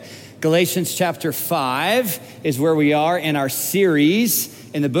Galatians chapter 5 is where we are in our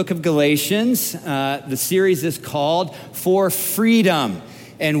series in the book of Galatians. The series is called For Freedom.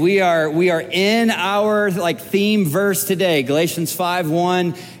 And we are in our theme verse today. Galatians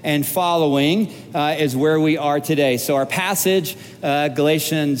 5:1 and following is where we are today. So our passage,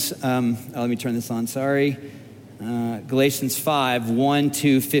 Galatians, let me turn this on, sorry. Galatians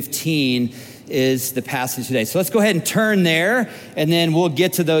 5:1-15 is the passage today. So let's go ahead and turn there, and then we'll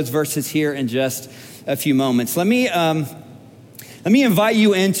get to those verses here in just a few moments. Let me invite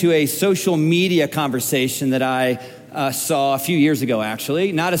you into a social media conversation that I saw a few years ago,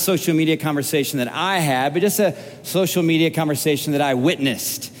 actually. Not a social media conversation that I had, but just a social media conversation that I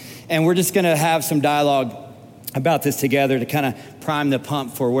witnessed. And we're just going to have some dialogue about this together to kind of prime the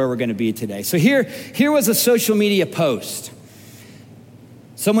pump for where we're going to be today. So here was a social media post.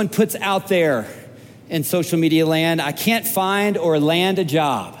 Someone puts out there in social media land, I can't find or land a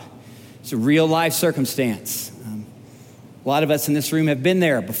job. It's a real life circumstance. A lot of us in this room have been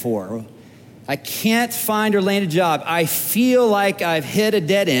there before. I can't find or land a job. I feel like I've hit a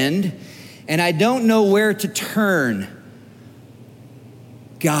dead end and I don't know where to turn.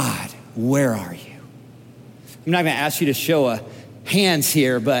 God, where are you? I'm not going to ask you to show hands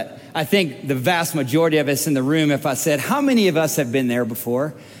here, but I think the vast majority of us in the room, if I said, how many of us have been there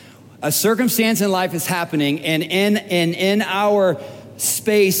before? A circumstance in life is happening, and in our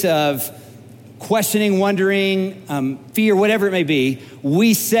space of questioning, wondering, fear, whatever it may be,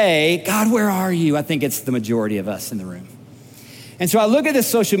 we say, God, where are you? I think it's the majority of us in the room. And so I look at this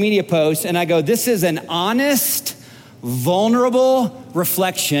social media post and I go, this is an honest, vulnerable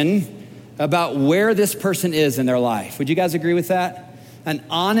reflection about where this person is in their life. Would you guys agree with that? An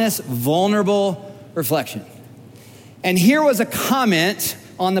honest, vulnerable reflection. And here was a comment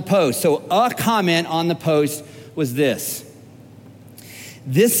on the post. So a comment on the post was this.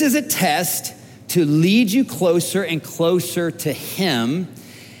 This is a test to lead you closer and closer to Him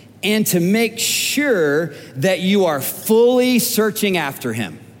and to make sure that you are fully searching after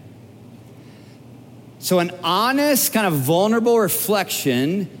Him. So an honest, kind of vulnerable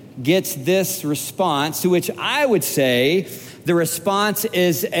reflection gets this response, to which I would say the response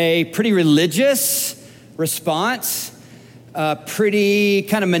is a pretty religious response, a pretty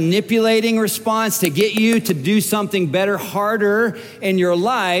kind of manipulating response to get you to do something better, harder in your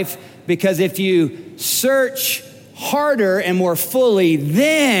life, because if you search harder and more fully,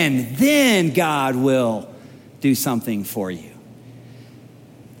 then God will do something for you.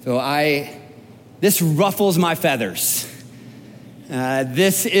 So this ruffles my feathers.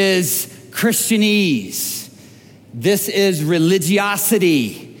 This is Christianese. This is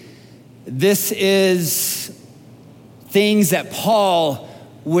religiosity. This is things that Paul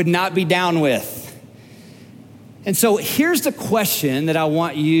would not be down with. And so here's the question that I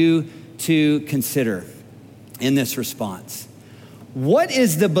want you to consider in this response. What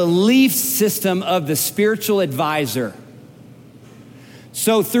is the belief system of the spiritual advisor?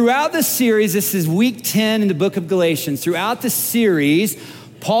 So throughout the series, this is week 10 in the book of Galatians. Throughout the series,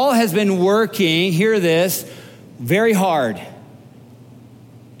 Paul has been working, hear this, very hard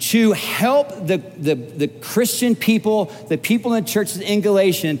to help the Christian people, the people in the churches in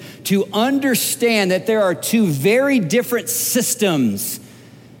Galatia, to understand that there are two very different systems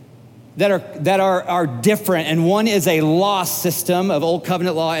that are different. And one is a law system of old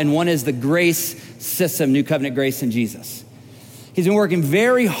covenant law, and one is the grace system, new covenant grace in Jesus. He's been working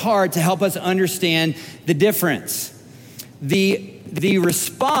very hard to help us understand the difference. The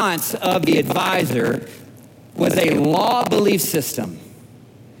response of the advisor was a law belief system.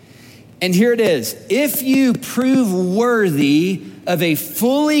 And here it is. If you prove worthy of a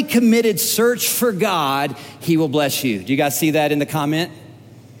fully committed search for God, He will bless you. Do you guys see that in the comment?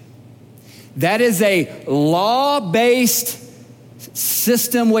 That is a law-based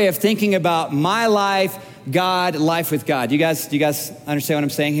system way of thinking about my life, God, life with God. Do you guys understand what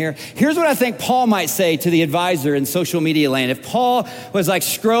I'm saying here? Here's what I think Paul might say to the advisor in social media land. If Paul was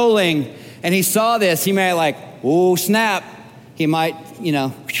scrolling and he saw this, he might oh snap. He might,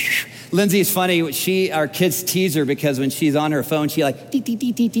 Lindsay is funny. Our kids tease her because when she's on her phone, she dee, dee,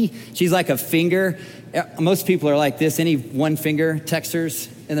 dee, dee, dee. She's like a finger. Most people are like this. Any one finger texters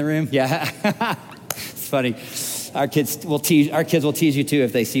in the room? Yeah. It's funny. Our kids will tease you too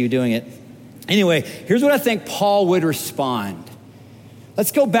if they see you doing it. Anyway, here's what I think Paul would respond.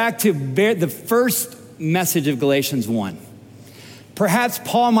 Let's go back to the first message of Galatians 1. Perhaps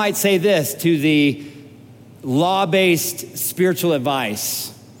Paul might say this to the law-based spiritual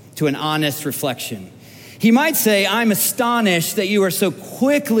advice, to an honest reflection. He might say, I'm astonished that you are so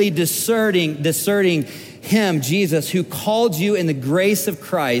quickly discerning him, Jesus, who called you in the grace of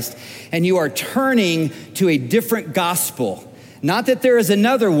Christ, and you are turning to a different gospel. Not that there is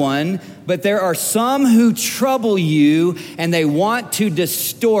another one, but there are some who trouble you and they want to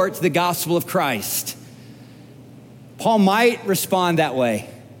distort the gospel of Christ. Paul might respond that way.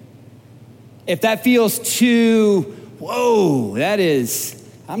 If that feels too, whoa,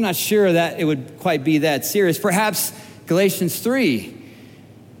 I'm not sure that it would quite be that serious. Perhaps Galatians 3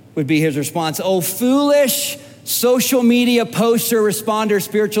 would be his response. Oh, foolish social media poster, responder,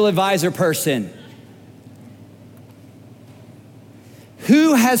 spiritual advisor person.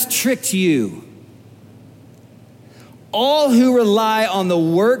 Who has tricked you? All who rely on the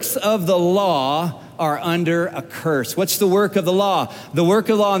works of the law are under a curse. What's the work of the law? The work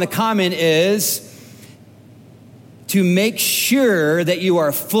of the law in the common is to make sure that you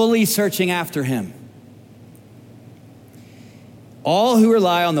are fully searching after him. All who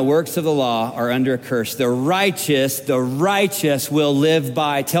rely on the works of the law are under a curse. The righteous will live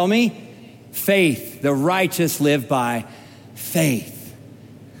by, tell me, faith. The righteous live by faith.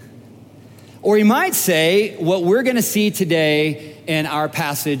 Or you might say what we're going to see today in our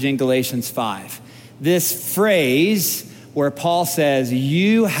passage in Galatians 5. This phrase where Paul says,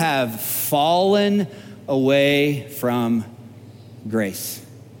 you have fallen away from grace.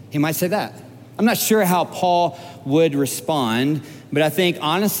 He might say that. I'm not sure how Paul would respond, but I think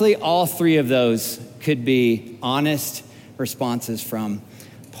honestly, all three of those could be honest responses from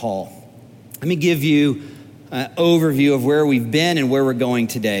Paul. Let me give you an overview of where we've been and where we're going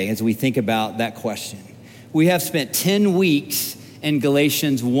today as we think about that question. We have spent 10 weeks in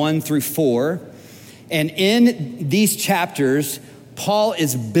Galatians 1 through 4, and in these chapters, Paul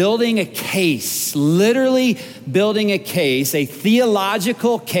is building a case, literally building a case, a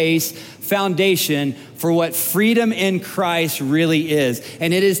theological case, foundation for what freedom in Christ really is.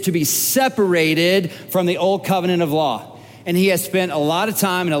 And it is to be separated from the old covenant of law. And he has spent a lot of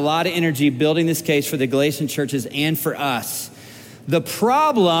time and a lot of energy building this case for the Galatian churches and for us. The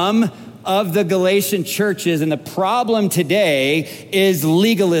problem of the Galatian churches and the problem today is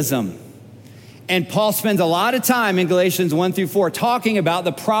legalism. And Paul spends a lot of time in Galatians 1 through 4 talking about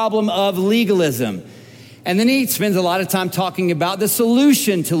the problem of legalism. And then he spends a lot of time talking about the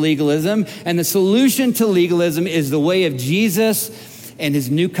solution to legalism. And the solution to legalism is the way of Jesus and his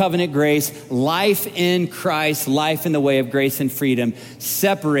new covenant grace, life in Christ, life in the way of grace and freedom,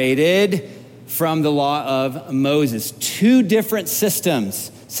 separated from the law of Moses. Two different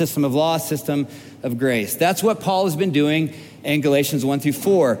systems, system of law, system of grace. That's what Paul has been doing in Galatians 1 through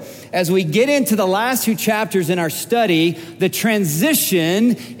 4. As we get into the last two chapters in our study, the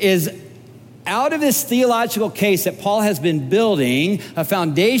transition is out of this theological case that Paul has been building, a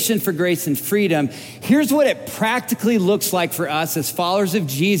foundation for grace and freedom. Here's what it practically looks like for us as followers of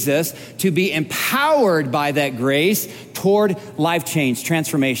Jesus to be empowered by that grace toward life change,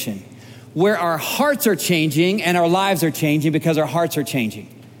 transformation, where our hearts are changing and our lives are changing because our hearts are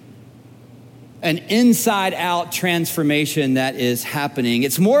changing. An inside-out transformation that is happening.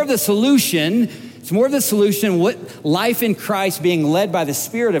 It's more of the solution. What life in Christ being led by the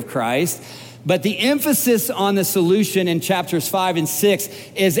Spirit of Christ. But the emphasis on the solution in chapters 5 and 6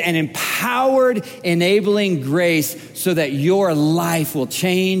 is an empowered, enabling grace so that your life will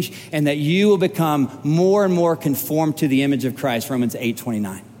change and that you will become more and more conformed to the image of Christ, Romans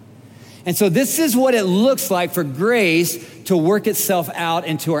 8:29. And so this is what it looks like for grace to work itself out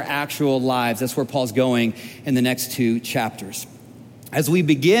into our actual lives. That's where Paul's going in the next two chapters. As we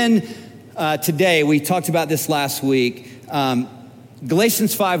begin today, we talked about this last week.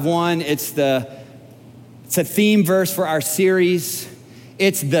 Galatians 5:1, it's a theme verse for our series.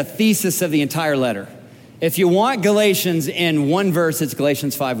 It's the thesis of the entire letter. If you want Galatians in one verse, it's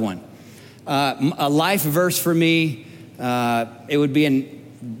Galatians 5:1. A life verse for me, it would be a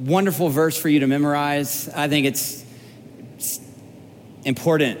wonderful verse for you to memorize. I think it's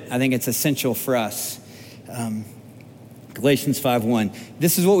important. I think it's essential for us. Galatians 5:1.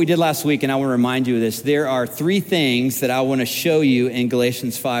 This is what we did last week, and I want to remind you of this. There are three things that I want to show you in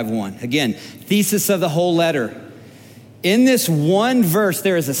Galatians 5:1. Again, thesis of the whole letter. In this one verse,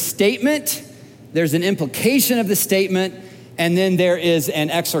 there is a statement, there's an implication of the statement, and then there is an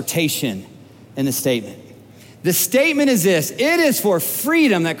exhortation in the statement. The statement is this: it is for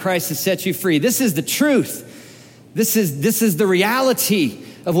freedom that Christ has set you free. This is the truth. This is the reality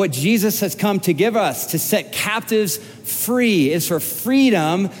of what Jesus has come to give us, to set captives free. It's for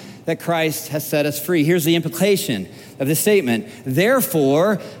freedom that Christ has set us free. Here's the implication of the statement.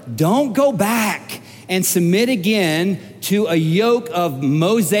 Therefore, don't go back and submit again to a yoke of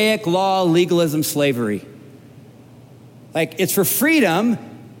Mosaic law, legalism, slavery. Like, it's for freedom.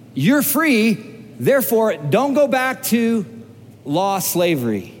 You're free. Therefore, don't go back to law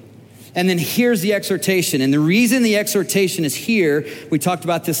slavery. And then here's the exhortation. And the reason the exhortation is here, we talked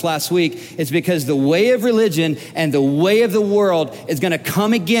about this last week, is because the way of religion and the way of the world is going to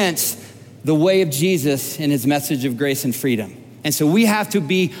come against the way of Jesus and his message of grace and freedom. And so we have to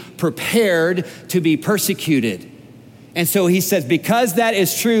be prepared to be persecuted. And so he says, because that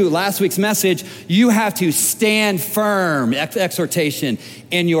is true, last week's message, you have to stand firm, exhortation,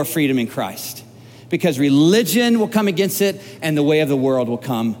 in your freedom in Christ. Because religion will come against it and the way of the world will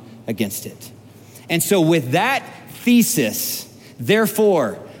come against it. And so with that thesis,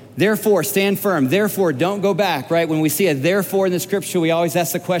 therefore, stand firm. Therefore, don't go back, right? When we see a therefore in the scripture, we always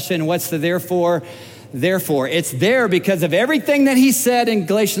ask the question, what's the therefore? Therefore, it's there because of everything that he said in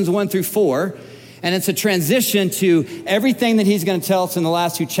Galatians 1-4. And it's a transition to everything that he's going to tell us in the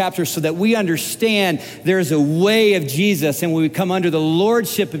last two chapters so that we understand there's a way of Jesus. And when we come under the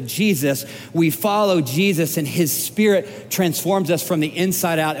lordship of Jesus, we follow Jesus and his spirit transforms us from the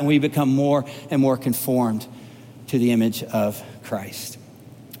inside out and we become more and more conformed to the image of Christ.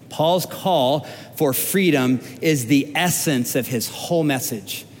 Paul's call for freedom is the essence of his whole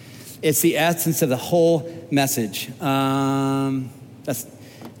message. It's the essence of the whole message. I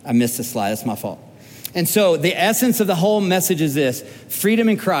missed a slide. That's my fault. And so the essence of the whole message is this: freedom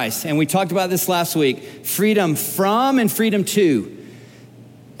in Christ. And we talked about this last week. Freedom from and freedom to.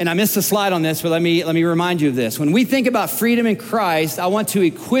 And I missed a slide on this, but let me remind you of this. When we think about freedom in Christ, I want to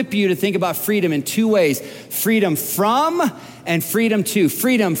equip you to think about freedom in two ways: freedom from and freedom to.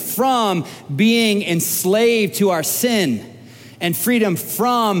 Freedom from being enslaved to our sin, and freedom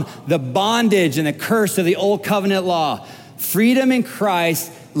from the bondage and the curse of the old covenant law. Freedom in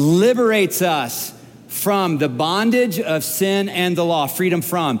Christ liberates us from the bondage of sin and the law. Freedom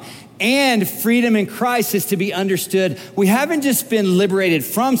from. And freedom in Christ is to be understood. We haven't just been liberated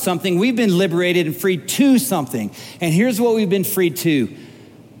from something, we've been liberated and freed to something. And here's what we've been freed to: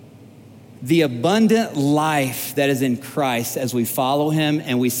 the abundant life that is in Christ as we follow him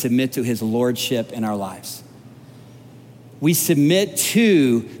and we submit to his lordship in our lives. We submit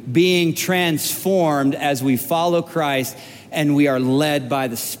to being transformed as we follow Christ and we are led by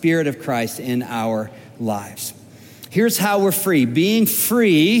the Spirit of Christ in our lives. Here's how we're free. Being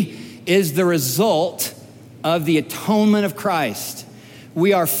free is the result of the atonement of Christ.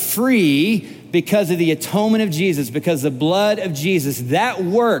 We are free because of the atonement of Jesus, because the blood of Jesus, that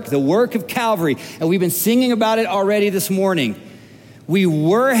work, the work of Calvary, and we've been singing about it already this morning. We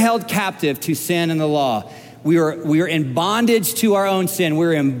were held captive to sin and the law. We were in bondage to our own sin. We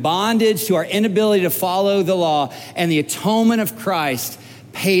were in bondage to our inability to follow the law. And the atonement of Christ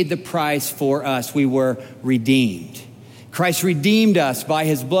paid the price for us. We were redeemed. Christ redeemed us by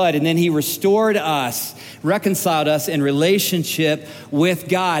his blood, and then he restored us, reconciled us in relationship with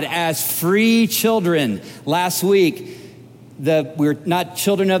God as free children. Last week, we're not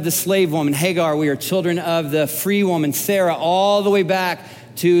children of the slave woman, Hagar. We are children of the free woman, Sarah, all the way back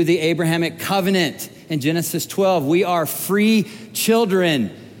to the Abrahamic covenant. In Genesis 12, we are free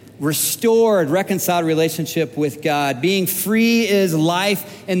children, restored, reconciled relationship with God. Being free is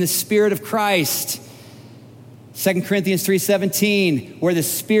life in the Spirit of Christ. 2 Corinthians 3:17, where the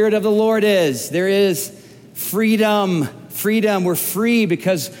Spirit of the Lord is, there is freedom. Freedom, we're free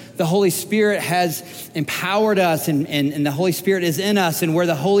because the Holy Spirit has empowered us and the Holy Spirit is in us. And where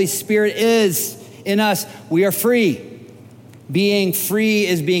the Holy Spirit is in us, we are free. Being free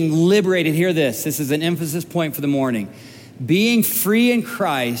is being liberated. Hear this. This is an emphasis point for the morning. Being free in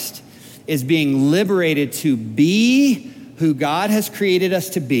Christ is being liberated to be who God has created us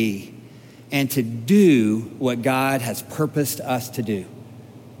to be and to do what God has purposed us to do.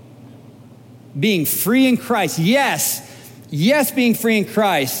 Being free in Christ, yes, being free in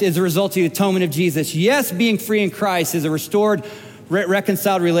Christ is a result of the atonement of Jesus. Yes, being free in Christ is a restored,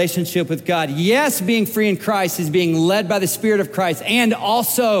 reconciled relationship with God. Yes, being free in Christ is being led by the Spirit of Christ. And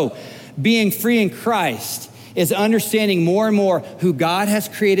also, being free in Christ is understanding more and more who God has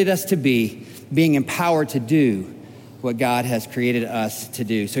created us to be, being empowered to do what God has created us to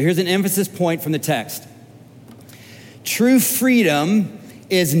do. So here's an emphasis point from the text. True freedom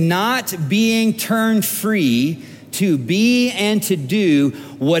is not being turned free to be and to do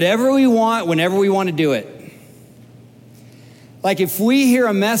whatever we want, whenever we want to do it. Like if we hear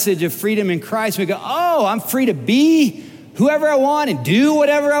a message of freedom in Christ, we go, oh, I'm free to be whoever I want and do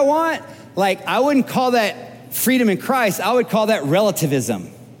whatever I want. Like I wouldn't call that freedom in Christ. I would call that relativism.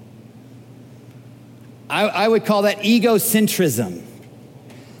 I would call that egocentrism.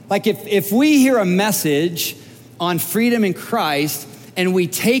 Like if we hear a message on freedom in Christ and we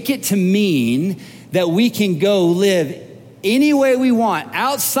take it to mean that we can go live any way we want,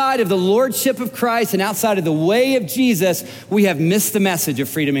 outside of the lordship of Christ and outside of the way of Jesus, we have missed the message of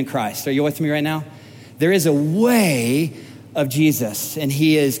freedom in Christ. Are you with me right now? There is a way of Jesus, and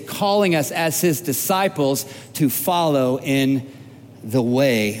he is calling us as his disciples to follow in the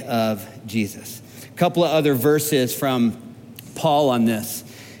way of Jesus. A couple of other verses from Paul on this,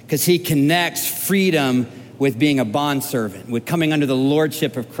 because he connects freedom with being a bondservant, with coming under the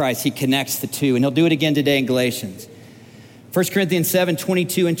lordship of Christ. He connects the two, and he'll do it again today in Galatians. 1 Corinthians 7,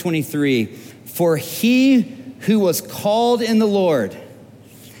 22 and 23. For he who was called in the Lord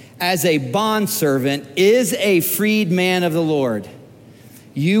as a bondservant is a freed man of the Lord.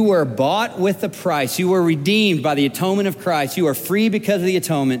 You were bought with a price. You were redeemed by the atonement of Christ. You are free because of the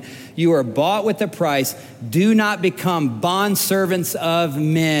atonement. You are bought with a price. Do not become bondservants of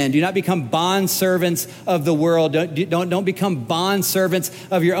men. Do not become bondservants of the world. Don't become bondservants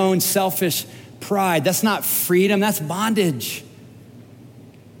of your own selfish pride. That's not freedom. That's bondage.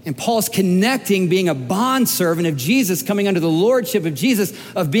 And Paul's connecting being a bondservant of Jesus, coming under the lordship of Jesus,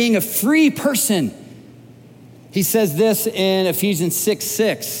 of being a free person. He says this in Ephesians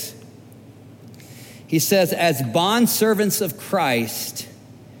 6:6. He says, as bondservants of Christ,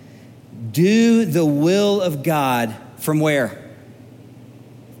 do the will of God from where?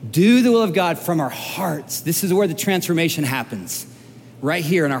 Do the will of God from our hearts. This is where the transformation happens, right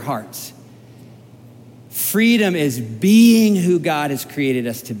here in our hearts. Freedom is being who God has created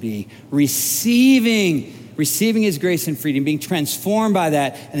us to be, receiving his grace and freedom, being transformed by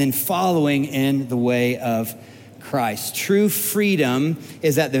that, and then following in the way of Christ. True freedom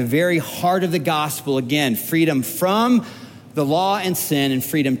is at the very heart of the gospel. Again, freedom from the law and sin, and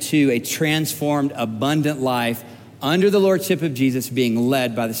freedom to a transformed, abundant life under the lordship of Jesus, being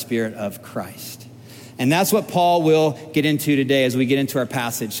led by the Spirit of Christ. And that's what Paul will get into today as we get into our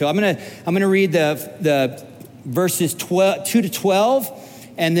passage. So I'm gonna read the verses 2 to 12.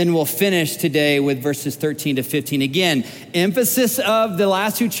 And then we'll finish today with verses 13 to 15. Again, emphasis of the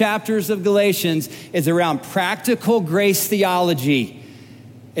last two chapters of Galatians is around practical grace theology.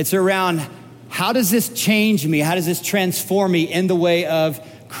 It's around, how does this change me? How does this transform me in the way of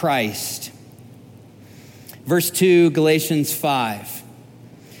Christ? Verse 2, Galatians 5.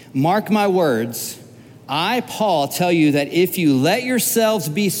 Mark my words. I, Paul, tell you that if you let yourselves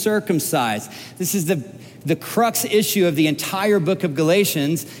be circumcised, this is the crux issue of the entire book of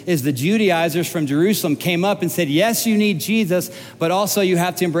Galatians, is the Judaizers from Jerusalem came up and said, yes, you need Jesus, but also you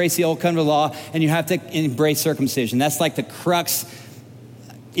have to embrace the old covenant law and you have to embrace circumcision. That's like the crux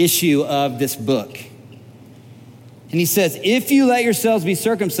issue of this book. And he says, if you let yourselves be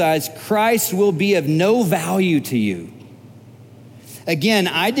circumcised, Christ will be of no value to you. Again,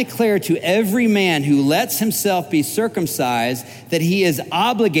 I declare to every man who lets himself be circumcised that he is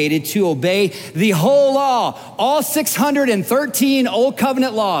obligated to obey the whole law, all 613 old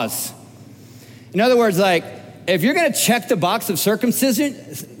covenant laws. In other words, like, if you're gonna check the box of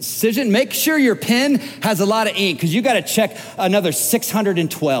circumcision, make sure your pen has a lot of ink, because you gotta check another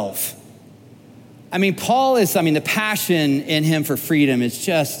 612. The passion in him for freedom is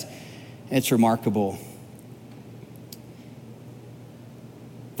it's remarkable.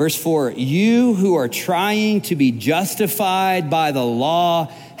 Verse 4, you who are trying to be justified by the law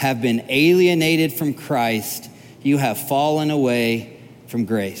have been alienated from Christ. You have fallen away from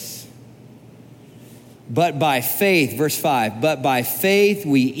grace. But by faith, verse 5, but by faith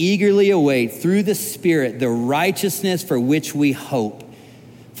we eagerly await through the Spirit the righteousness for which we hope.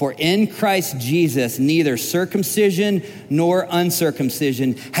 For in Christ Jesus, neither circumcision nor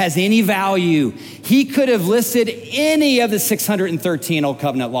uncircumcision has any value. He could have listed any of the 613 Old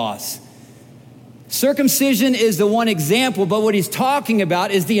Covenant laws. Circumcision is the one example, but what he's talking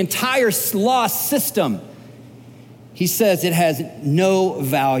about is the entire law system. He says it has no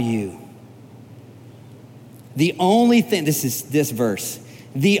value. The only thing, this is this verse,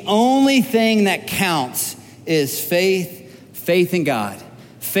 the only thing that counts is faith in God.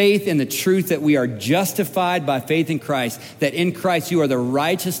 Faith in the truth that we are justified by faith in Christ, that in Christ you are the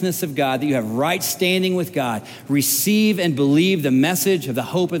righteousness of God, that you have right standing with God. Receive and believe the message of the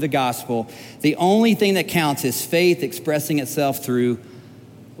hope of the gospel. The only thing that counts is faith expressing itself through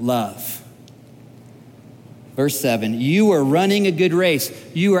love. Verse 7, you are running a good race.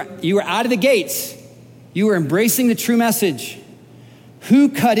 You are out of the gates. You are embracing the true message. Who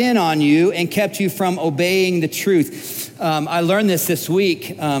cut in on you and kept you from obeying the truth? I learned this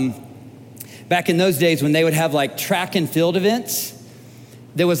week. Back in those days when they would have like track and field events,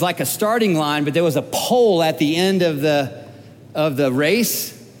 there was like a starting line, but there was a pole at the end of the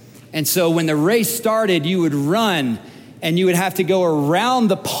race. And so when the race started, you would run and you would have to go around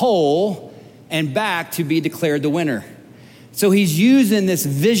the pole and back to be declared the winner. So he's using this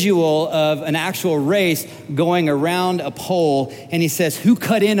visual of an actual race going around a pole, and he says, who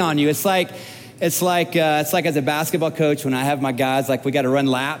cut in on you? It's like as a basketball coach when I have my guys, like we got to run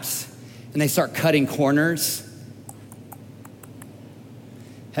laps, and they start cutting corners.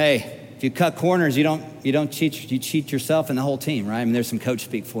 Hey, if you cut corners, you don't cheat, you cheat yourself and the whole team, right? I mean, there's some coach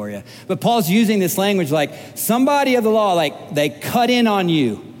speak for you. But Paul's using this language like somebody of the law, like they cut in on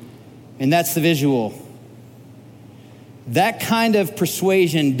you, and that's the visual. That kind of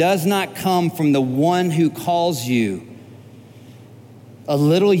persuasion does not come from the one who calls you. A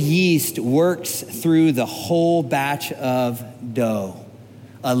little yeast works through the whole batch of dough.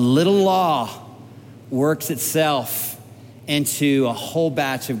 A little law works itself into a whole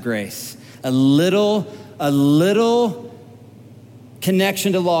batch of grace. A little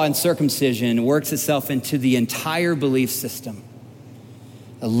connection to law and circumcision works itself into the entire belief system.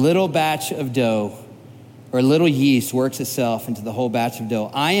 A little batch of dough or a little yeast works itself into the whole batch of dough.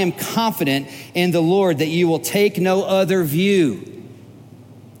 I am confident in the Lord that you will take no other view.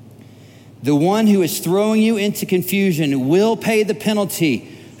 The one who is throwing you into confusion will pay the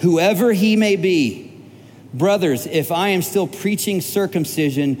penalty, whoever he may be. Brothers, if I am still preaching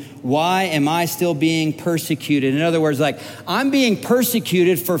circumcision, why am I still being persecuted? In other words, like I'm being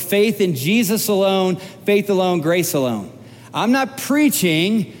persecuted for faith in Jesus alone, faith alone, grace alone. I'm not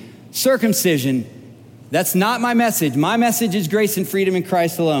preaching circumcision. That's not my message. My message is grace and freedom in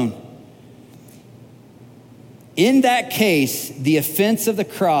Christ alone. In that case, the offense of the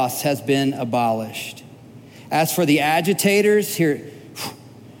cross has been abolished. As for the agitators, here,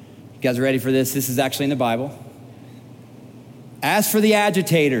 you guys ready for this? This is actually in the Bible. As for the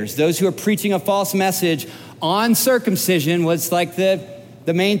agitators, those who are preaching a false message on circumcision, was like the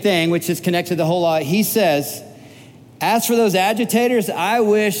main thing, which is connected to the whole law. He says, as for those agitators, I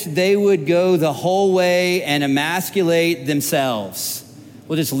wish they would go the whole way and emasculate themselves.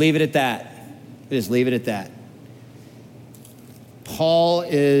 We'll just leave it at that. Paul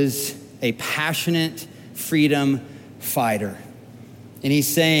is a passionate freedom fighter. And he's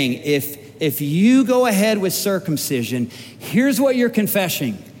saying, if you go ahead with circumcision, here's what you're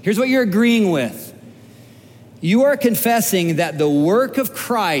confessing. Here's what you're agreeing with. You are confessing that the work of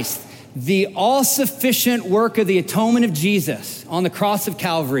Christ, the all-sufficient work of the atonement of Jesus on the cross of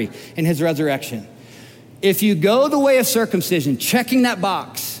Calvary and his resurrection. If you go the way of circumcision, checking that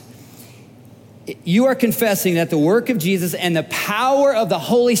box, you are confessing that the work of Jesus and the power of the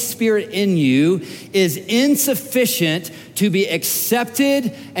Holy Spirit in you is insufficient to be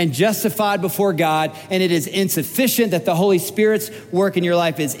accepted and justified before God, and it is insufficient that the Holy Spirit's work in your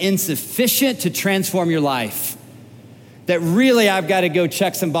life is insufficient to transform your life. That really I've got to go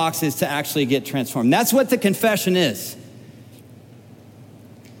check some boxes to actually get transformed. That's what the confession is.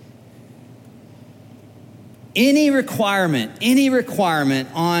 Any requirement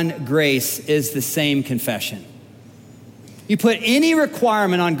on grace is the same confession. You put any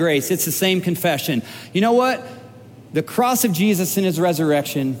requirement on grace, it's the same confession. You know what? The cross of Jesus and his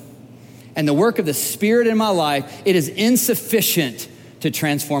resurrection and the work of the Spirit in my life, it is insufficient to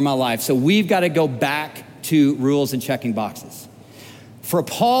transform my life. So we've got to go back to rules and checking boxes. For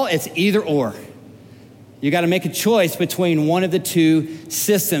Paul, it's either or. You got to make a choice between one of the two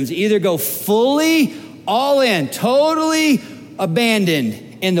systems. Either go fully all in, totally abandoned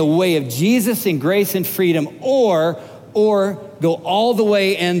in the way of Jesus and grace and freedom, or go all the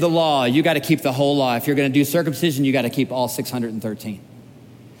way in the law. You got to keep the whole law. If you're going to do circumcision, you got to keep all 613.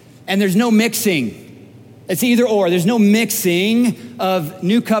 And there's no mixing. It's either or. There's no mixing of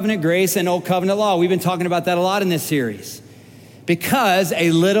new covenant grace and old covenant law. We've been talking about that a lot in this series. Because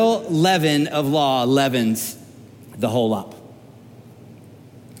a little leaven of law leavens the whole lump.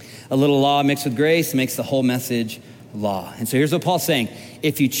 A little law mixed with grace makes the whole message law. And so here's what Paul's saying.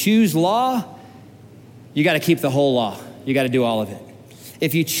 If you choose law, you got to keep the whole law. You got to do all of it.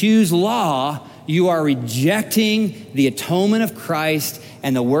 If you choose law, you are rejecting the atonement of Christ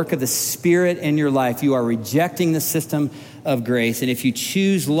and the work of the Spirit in your life. You are rejecting the system of grace. And if you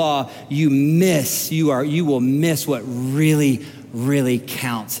choose law, you will miss what really, really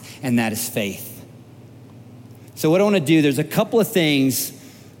counts, and that is faith. So what I want to do, there's a couple of things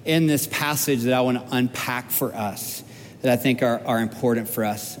in this passage that I want to unpack for us that I think are important for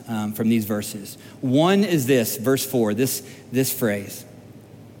us from these verses. One is this, verse 4, this phrase.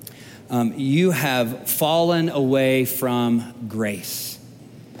 You have fallen away from grace.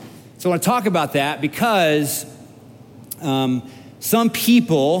 So I want to talk about that because some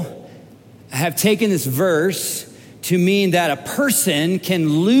people have taken this verse to mean that a person can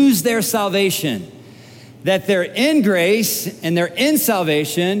lose their salvation, that they're in grace and they're in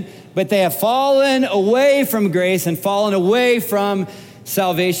salvation, but they have fallen away from grace and fallen away from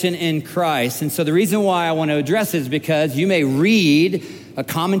salvation in Christ. And so the reason why I want to address it is because you may read a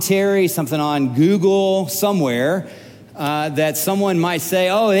commentary, something on Google somewhere, that someone might say,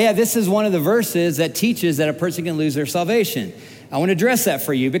 oh yeah, this is one of the verses that teaches that a person can lose their salvation. I want to address that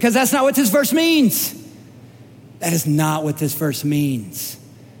for you because that's not what this verse means. That is not what this verse means.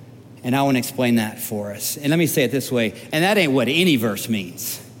 And I want to explain that for us. And let me say it this way, and that ain't what any verse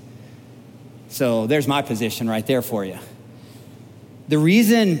means. So there's my position right there for you. The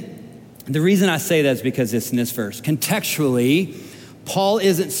reason I say that is because it's in this verse. Contextually, Paul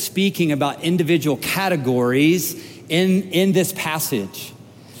isn't speaking about individual categories in this passage.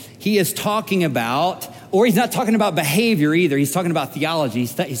 He is talking about, or he's not talking about behavior either. He's talking about theology.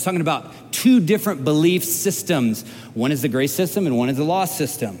 He's talking about two different belief systems. One is the grace system and one is the law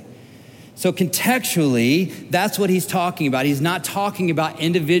system. So contextually, that's what he's talking about. He's not talking about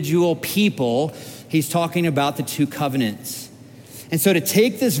individual people. He's talking about the two covenants. And so to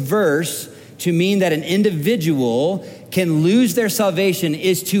take this verse to mean that an individual can lose their salvation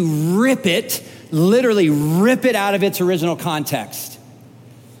is to rip it, literally rip it out of its original context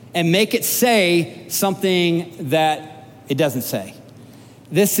and make it say something that it doesn't say.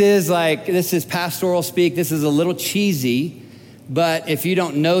 This is pastoral speak. This is a little cheesy, but if you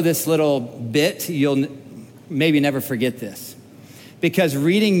don't know this little bit, you'll maybe never forget this. Because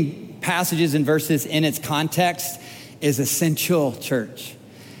reading passages and verses in its context is essential, church.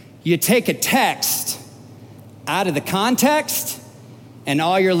 You take a text out of the context, and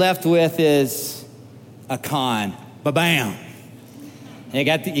all you're left with is a con. Ba-bam. You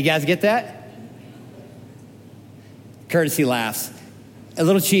guys get that? Courtesy laughs. A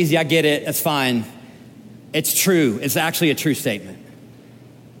little cheesy, I get it, that's fine. It's true, it's actually a true statement.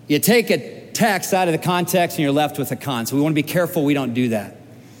 You take a text out of the context and you're left with a con. So we want to be careful we don't do that.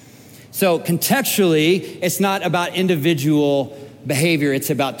 So contextually, it's not about individual behavior, it's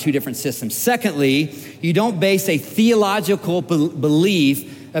about two different systems. Secondly, you don't base a theological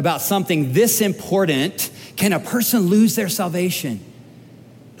belief about something this important. Can a person lose their salvation?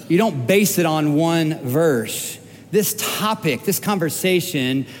 You don't base it on one verse. This topic, this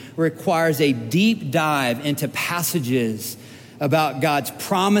conversation requires a deep dive into passages about God's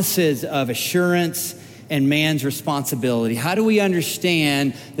promises of assurance and man's responsibility. How do we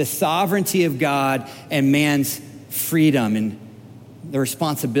understand the sovereignty of God and man's freedom and the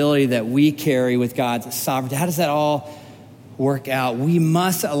responsibility that we carry with God's sovereignty? How does that all work out? We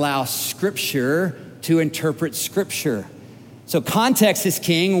must allow Scripture to interpret Scripture. So context is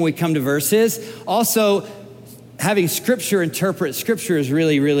king when we come to verses. Also, having Scripture interpret Scripture is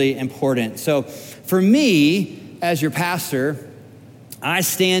really, really important. So for me, as your pastor, I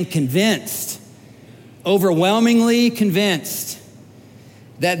stand convinced, overwhelmingly convinced,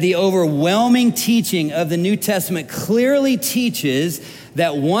 that the overwhelming teaching of the New Testament clearly teaches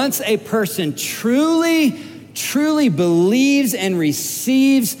that once a person truly believes and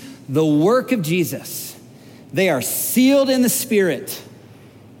receives the work of Jesus, they are sealed in the Spirit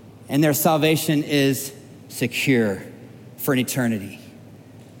and their salvation is secure for an eternity.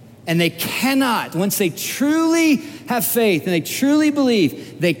 And they cannot, once they truly have faith and they truly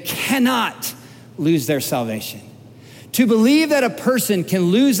believe, they cannot lose their salvation. To believe that a person can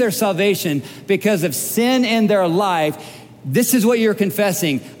lose their salvation because of sin in their life, this is what you're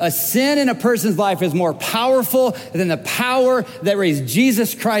confessing. A sin in a person's life is more powerful than the power that raised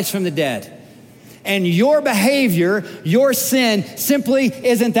Jesus Christ from the dead. And your behavior, your sin, simply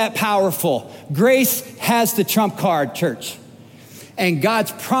isn't that powerful. Grace has the trump card, church. And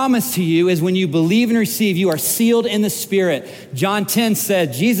God's promise to you is when you believe and receive, you are sealed in the Spirit. John 10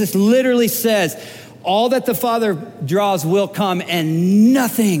 said, Jesus literally says, all that the Father draws will come and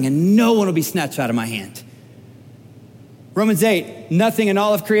nothing and no one will be snatched out of my hand. Romans 8, nothing in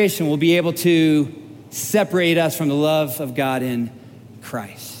all of creation will be able to separate us from the love of God in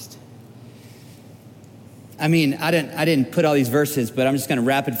Christ. I mean, I didn't put all these verses, but I'm just going to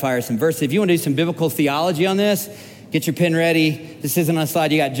rapid fire some verses. If you want to do some biblical theology on this, get your pen ready. This isn't on a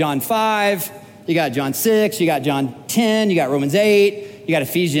slide. You got John 5, you got John 6, you got John 10, you got Romans 8, you got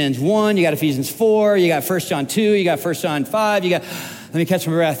Ephesians 1, you got Ephesians 4, you got 1 John 2, you got 1 John 5, you got, let me catch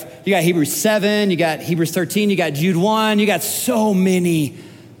my breath. You got Hebrews 7, you got Hebrews 13, you got Jude 1, you got so many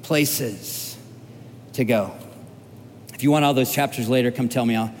places to go. If you want all those chapters later, come tell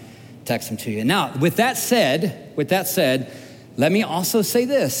me, I'll text them to you. Now, with that said, let me also say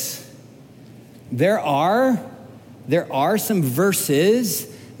this. There are some verses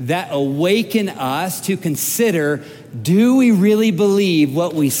that awaken us to consider, do we really believe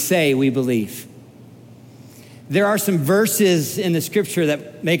what we say we believe? there are some verses in the scripture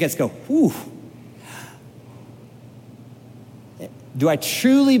that make us go, whew. Do I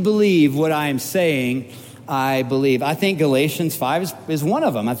truly believe what I am saying I believe? I think Galatians 5 is one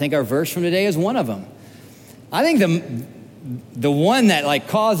of them. I think our verse from today is one of them. I think the one that like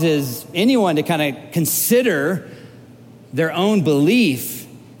causes anyone to kind of consider their own belief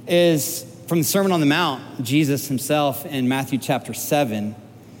is from the Sermon on the Mount, Jesus himself in Matthew chapter 7.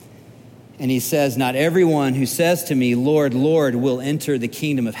 And he says, not everyone who says to me, Lord, Lord, will enter the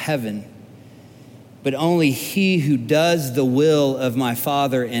kingdom of heaven, but only he who does the will of my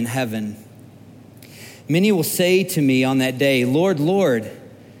Father in heaven. Many will say to me on that day, Lord, Lord,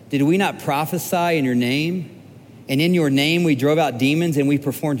 did we not prophesy in your name? And in your name we drove out demons and we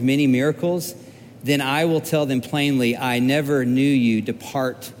performed many miracles? Then I will tell them plainly, I never knew you.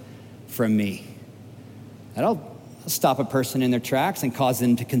 Depart from me. That'll stop a person in their tracks and cause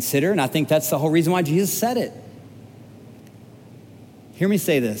them to consider. And I think that's the whole reason why Jesus said it. Hear me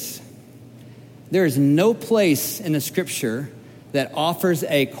say this. There is no place in the scripture that offers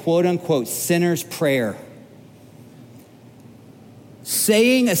a quote unquote sinner's prayer.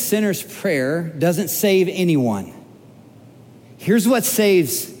 Saying a sinner's prayer doesn't save anyone. Here's what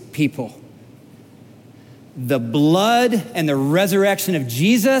saves people: the blood and the resurrection of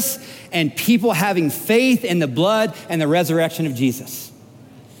Jesus, and people having faith in the blood and the resurrection of Jesus.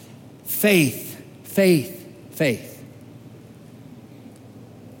 Faith, faith, faith.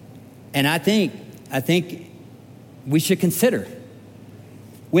 And I think we should consider.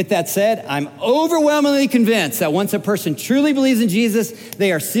 With that said, I'm overwhelmingly convinced that once a person truly believes in Jesus,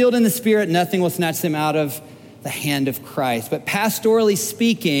 they are sealed in the Spirit. Nothing will snatch them out of the hand of Christ. But pastorally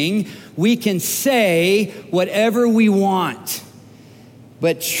speaking, we can say whatever we want.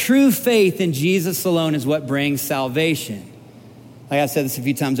 But true faith in Jesus alone is what brings salvation. Like I've said this a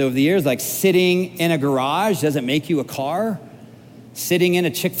few times over the years, like sitting in a garage doesn't make you a car. Sitting in a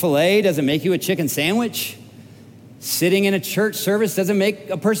Chick-fil-A doesn't make you a chicken sandwich. Sitting in a church service doesn't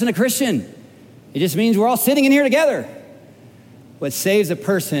make a person a Christian. It just means we're all sitting in here together. What saves a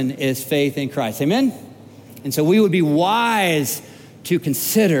person is faith in Christ. Amen? And so we would be wise to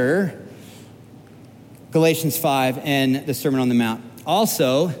consider Galatians 5 and the Sermon on the Mount.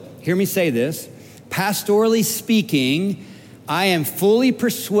 Also, hear me say this, pastorally speaking, I am fully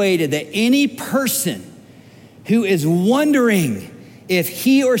persuaded that any person who is wondering if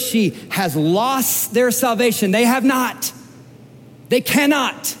he or she has lost their salvation, they have not. They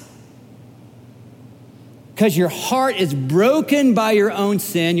cannot. Because your heart is broken by your own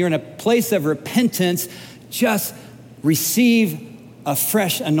sin. You're in a place of repentance. Just receive a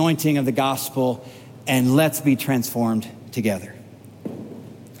fresh anointing of the gospel and let's be transformed together.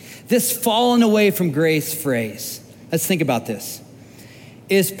 This fallen away from grace phrase, let's think about this.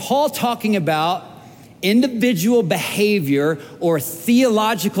 Is Paul talking about individual behavior or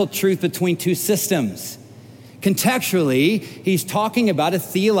theological truth between two systems? Contextually, he's talking about a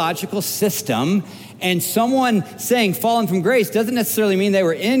theological system, and someone saying fallen from grace doesn't necessarily mean they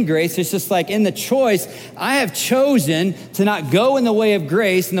were in grace. It's just like in the choice, I have chosen to not go in the way of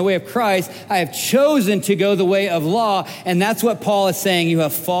grace, in the way of Christ. I have chosen to go the way of law, and that's what Paul is saying. You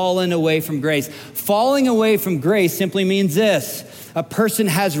have fallen away from grace. Falling away from grace simply means this: a person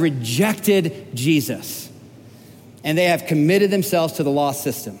has rejected Jesus, and they have committed themselves to the law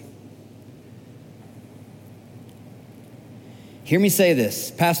system. Hear me say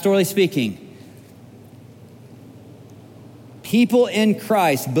this, pastorally speaking. People in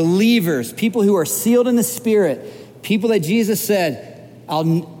Christ, believers, people who are sealed in the Spirit, people that Jesus said,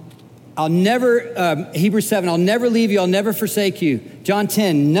 I'll never, Hebrews 7, I'll never leave you, I'll never forsake you. John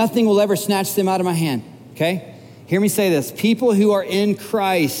 10, nothing will ever snatch them out of my hand, okay? Hear me say this, people who are in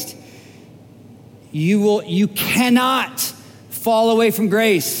Christ, you cannot fall away from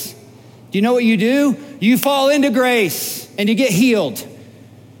grace. Do you know what you do? You fall into grace and you get healed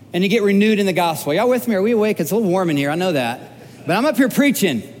and you get renewed in the gospel. Y'all with me? Are we awake? It's a little warm in here, I know that. But I'm up here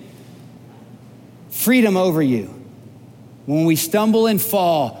preaching freedom over you. When we stumble and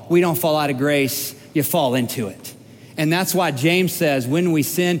fall, we don't fall out of grace, you fall into it. And that's why James says, when we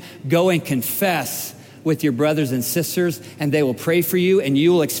sin, go and confess with your brothers and sisters, and they will pray for you, and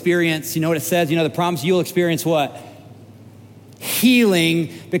you will experience, you know what it says? You know the promise? You'll experience what?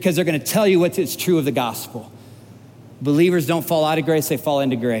 Healing, because they're going to tell you what is true of the gospel. Believers don't fall out of grace, they fall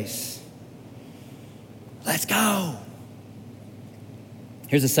into grace. Let's go.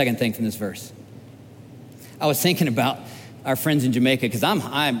 Here's the second thing from this verse. I was thinking about our friends in Jamaica, because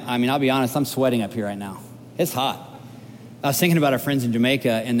I'll be honest, I'm sweating up here right now. It's hot. I was thinking about our friends in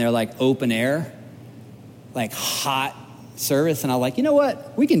Jamaica and their like open air, like hot service. And I was like, you know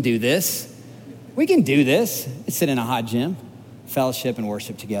what? We can do this. We can do this. Let's sit in a hot gym, fellowship and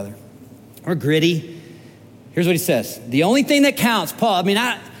worship together. Or gritty. Here's what he says. The only thing that counts, Paul, we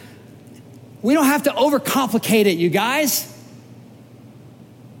don't have to overcomplicate it, you guys.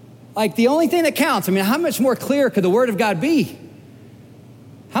 Like the only thing that counts, how much more clear could the word of God be?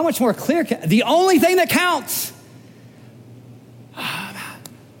 How much more clear? The only thing that counts.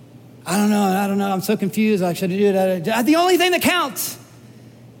 I don't know. I'm so confused. I should do it. The only thing that counts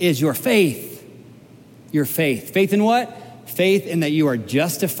is your faith. Your faith. Faith in what? Faith in that you are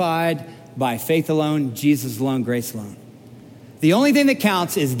justified by faith alone, Jesus alone, grace alone. The only thing that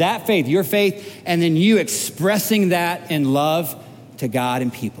counts is that faith, your faith, and then you expressing that in love to God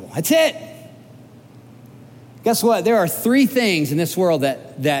and people. That's it. Guess what? There are three things in this world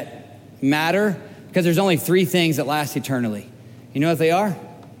that matter because there's only three things that last eternally. You know what they are?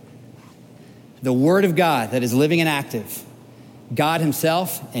 The Word of God that is living and active, God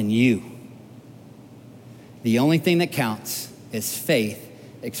Himself, and you. The only thing that counts is faith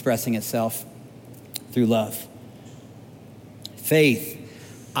expressing itself through love. Faith.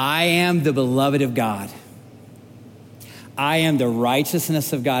 I am the beloved of God. I am the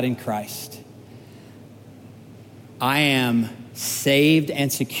righteousness of God in Christ. I am saved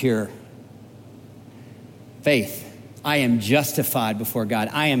and secure. Faith. I am justified before God.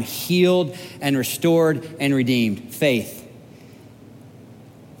 I am healed and restored and redeemed. Faith.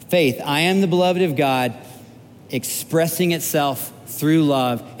 Faith. I am the beloved of God, expressing itself through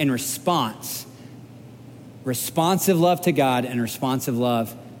love in response. Responsive love to God and responsive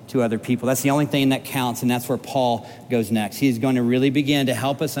love to other people. That's the only thing that counts, and that's where Paul goes next. He's going to really begin to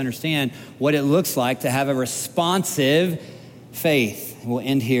help us understand what it looks like to have a responsive faith. We'll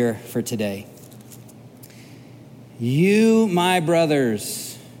end here for today. You, my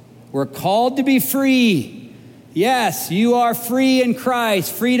brothers, were called to be free. Yes, you are free in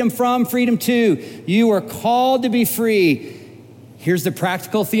Christ. Freedom from, freedom to. You were called to be free. Here's the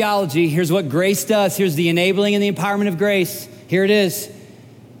practical theology. Here's what grace does. Here's the enabling and the empowerment of grace. Here it is.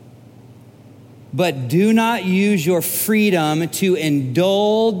 But do not use your freedom to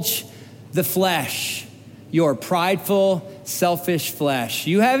indulge the flesh, your prideful, selfish flesh.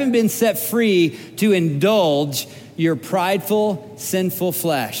 You haven't been set free to indulge your prideful, sinful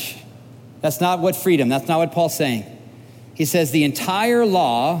flesh. That's not what freedom, that's not what Paul's saying. He says the entire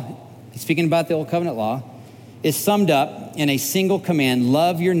law, he's speaking about the Old Covenant law, is summed up in a single command: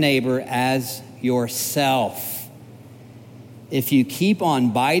 love your neighbor as yourself. If you keep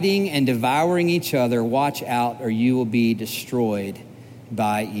on biting and devouring each other, watch out or you will be destroyed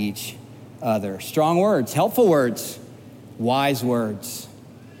by each other. Strong words, helpful words, wise words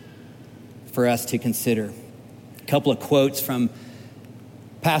for us to consider. A couple of quotes from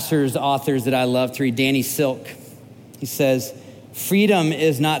pastors, authors that I love to read. Danny Silk, he says, freedom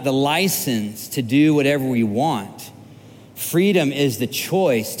is not the license to do whatever we want. Freedom is the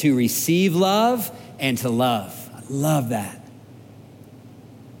choice to receive love and to love. I love that.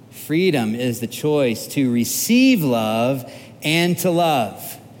 Freedom is the choice to receive love and to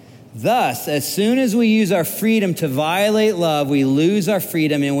love. Thus, as soon as we use our freedom to violate love, we lose our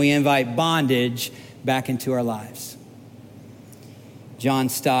freedom and we invite bondage back into our lives. John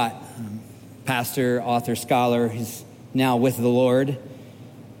Stott, pastor, author, scholar, he's now with the Lord,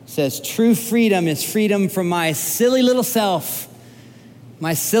 says, true freedom is freedom from my silly little self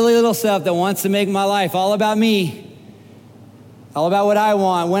that wants to make my life all about me. All about what I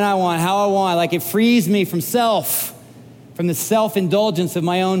want, when I want, how I want. Like it frees me from self, from the self-indulgence of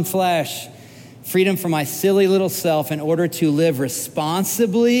my own flesh. Freedom from my silly little self in order to live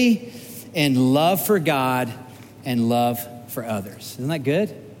responsibly in love for God and love for others. Isn't that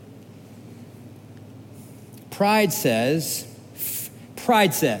good? Pride says,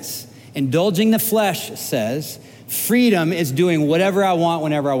 indulging the flesh says, freedom is doing whatever I want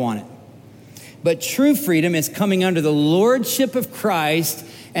whenever I want it. But true freedom is coming under the lordship of Christ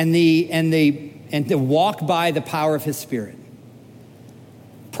and to walk by the power of His Spirit.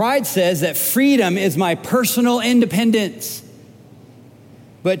 Pride says that freedom is my personal independence.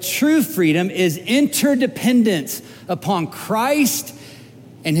 But true freedom is interdependence upon Christ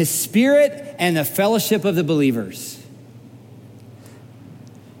and His Spirit and the fellowship of the believers.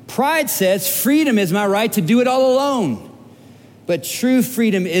 Pride says freedom is my right to do it all alone. But true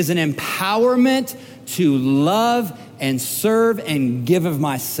freedom is an empowerment to love and serve and give of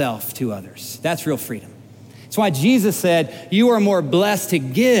myself to others. That's real freedom. That's why Jesus said, you are more blessed to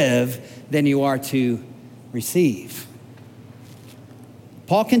give than you are to receive.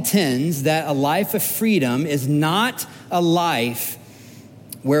 Paul contends that a life of freedom is not a life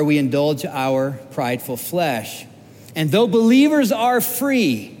where we indulge our prideful flesh. And though believers are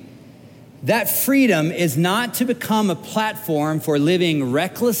free, that freedom is not to become a platform for living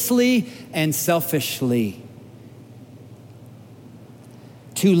recklessly and selfishly.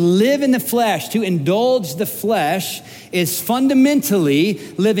 To live in the flesh, to indulge the flesh, is fundamentally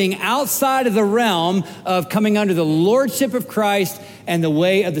living outside of the realm of coming under the lordship of Christ and the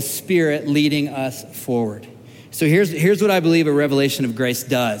way of the Spirit leading us forward. So here's what I believe a revelation of grace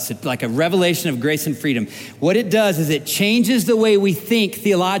does. It's like a revelation of grace and freedom. What it does is it changes the way we think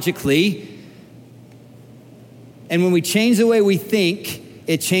theologically. And when we change the way we think,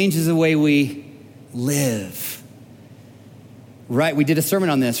 it changes the way we live. Right, we did a sermon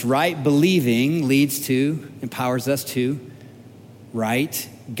on this. Right believing empowers us to right,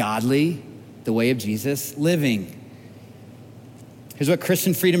 godly, the way of Jesus living. Here's what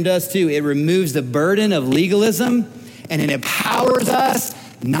Christian freedom does too. It removes the burden of legalism and it empowers us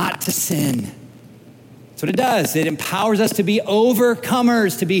not to sin. That's what it does. It empowers us to be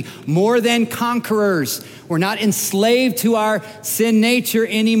overcomers, to be more than conquerors. We're not enslaved to our sin nature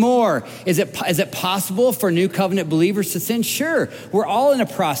anymore. Is it possible for new covenant believers to sin? Sure. We're all in a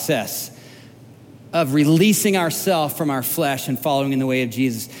process of releasing ourselves from our flesh and following in the way of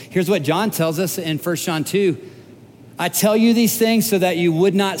Jesus. Here's what John tells us in 1 John 2. I tell you these things so that you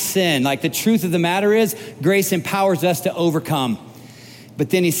would not sin. Like the truth of the matter is, grace empowers us to overcome. But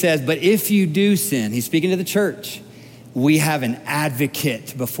then he says, but if you do sin, he's speaking to the church, we have an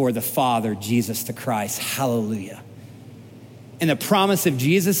advocate before the Father, Jesus the Christ. Hallelujah. And the promise of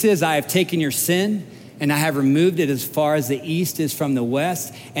Jesus is, I have taken your sin and I have removed it as far as the east is from the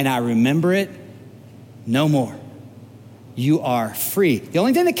west, and I remember it no more. You are free. The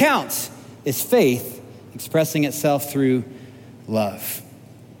only thing that counts is faith expressing itself through love.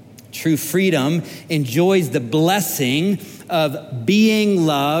 True freedom enjoys the blessing of being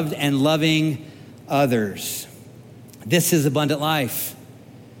loved and loving others. This is abundant life.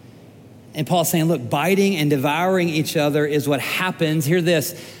 And Paul's saying, look, biting and devouring each other is what happens. Hear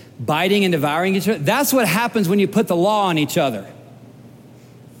this, biting and devouring each other. That's what happens when you put the law on each other.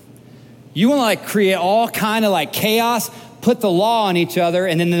 You want to create all kind of chaos, put the law on each other,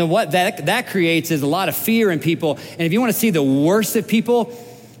 and then what that creates is a lot of fear in people. And if you want to see the worst of people,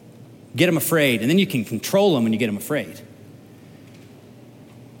 get them afraid. And then you can control them when you get them afraid.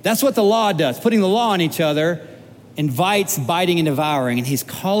 That's what the law does. Putting the law on each other invites biting and devouring, and he's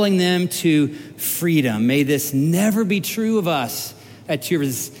calling them to freedom. May this never be true of us, at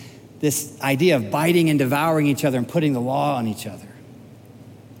this idea of biting and devouring each other and putting the law on each other.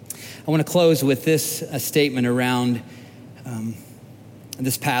 I want to close with this statement around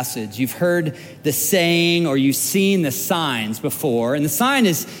this passage. You've heard the saying or you've seen the signs before, and the sign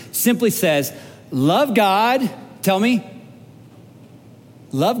simply says, love God, tell me,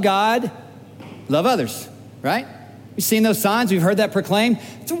 love God, love others, right? We've seen those signs, we've heard that proclaimed.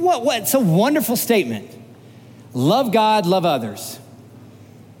 It's a wonderful statement. Love God, love others.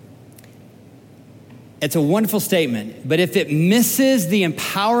 It's a wonderful statement, but if it misses the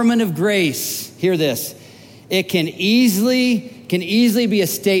empowerment of grace, hear this, it can easily be a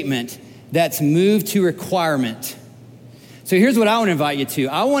statement that's moved to requirement. So here's what I want to invite you to.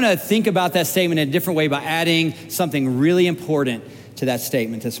 I want to think about that statement in a different way by adding something really important to that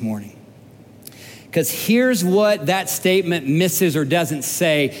statement this morning. Because here's what that statement misses or doesn't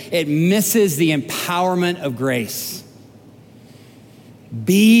say. It misses the empowerment of grace.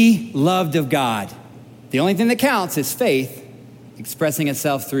 Be loved of God. The only thing that counts is faith expressing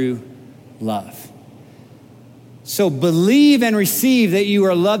itself through love. So believe and receive that you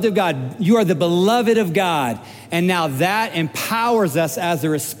are loved of God. You are the beloved of God. And now that empowers us as a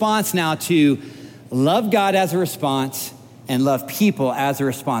response now to love God as a response and love people as a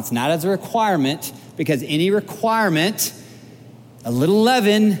response, not as a requirement, because any requirement, a little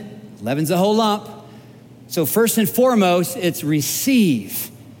leaven's a whole lump. So first and foremost, it's receive.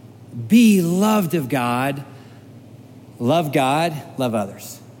 Be loved of God, love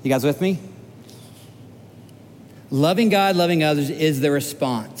others. You guys with me? Loving God, loving others is the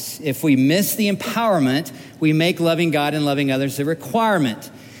response. If we miss the empowerment, we make loving God and loving others a requirement.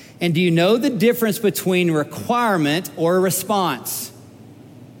 And do you know the difference between requirement or response?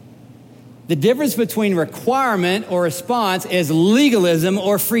 The difference between requirement or response is legalism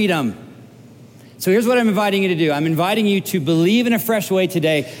or freedom. So here's what I'm inviting you to do. I'm inviting you to believe in a fresh way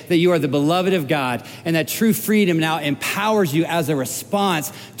today that you are the beloved of God, and that true freedom now empowers you as a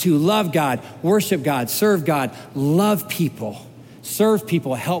response to love God, worship God, serve God, love people, serve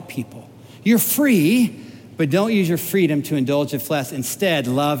people, help people. You're free, but don't use your freedom to indulge the flesh. Instead,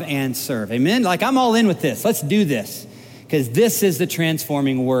 love and serve. Amen? I'm all in with this. Let's do this, because this is the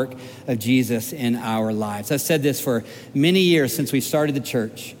transforming work of Jesus in our lives. I've said this for many years since we started the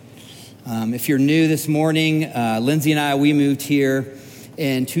church. If you're new this morning, Lindsay and I, we moved here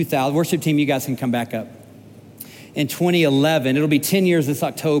in 2000. Worship team, you guys can come back up. In 2011, it'll be 10 years this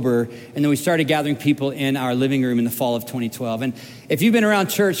October, and then we started gathering people in our living room in the fall of 2012. And if you've been around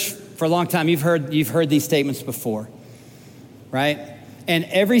church for a long time, you've heard these statements before, right? And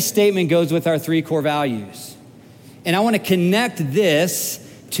every statement goes with our 3 core values. And I want to connect this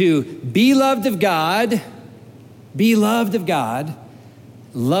to be loved of God,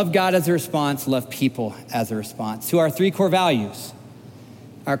 love God as a response, love people as a response, to our 3 core values.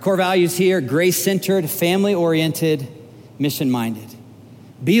 Our core values here: grace-centered, family-oriented, mission-minded.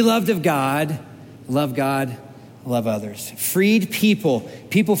 Be loved of God, love others. Freed people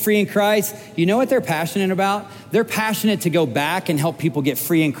free in Christ. You know what they're passionate about? They're passionate to go back and help people get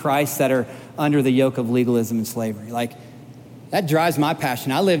free in Christ that are under the yoke of legalism and slavery. Like, that drives my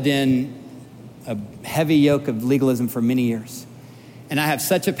passion. I lived in a heavy yoke of legalism for many years. And I have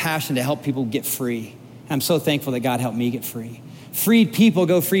such a passion to help people get free. I'm so thankful that God helped me get free. Freed people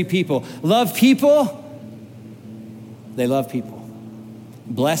go free people. Love people, they love people.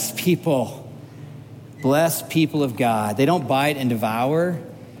 Bless people of God. They don't bite and devour,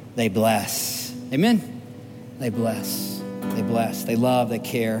 they bless. Amen? They bless. They love, they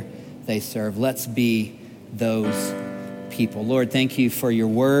care, they serve. Let's be those people. Lord, thank you for your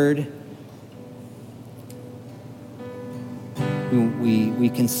word. We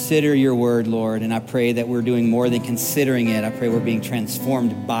consider your word, Lord, and I pray that we're doing more than considering it. I pray we're being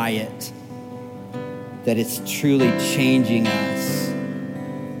transformed by it, that it's truly changing us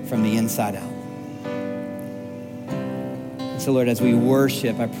from the inside out. And so, Lord, as we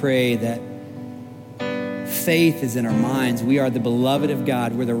worship, I pray that faith is in our minds. We are the beloved of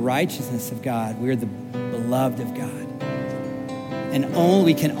God. We're the righteousness of God. We're the beloved of God. And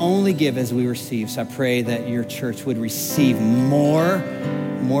we can only give as we receive. So I pray that your church would receive more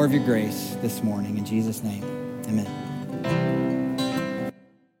of your grace this morning. In Jesus' name, amen.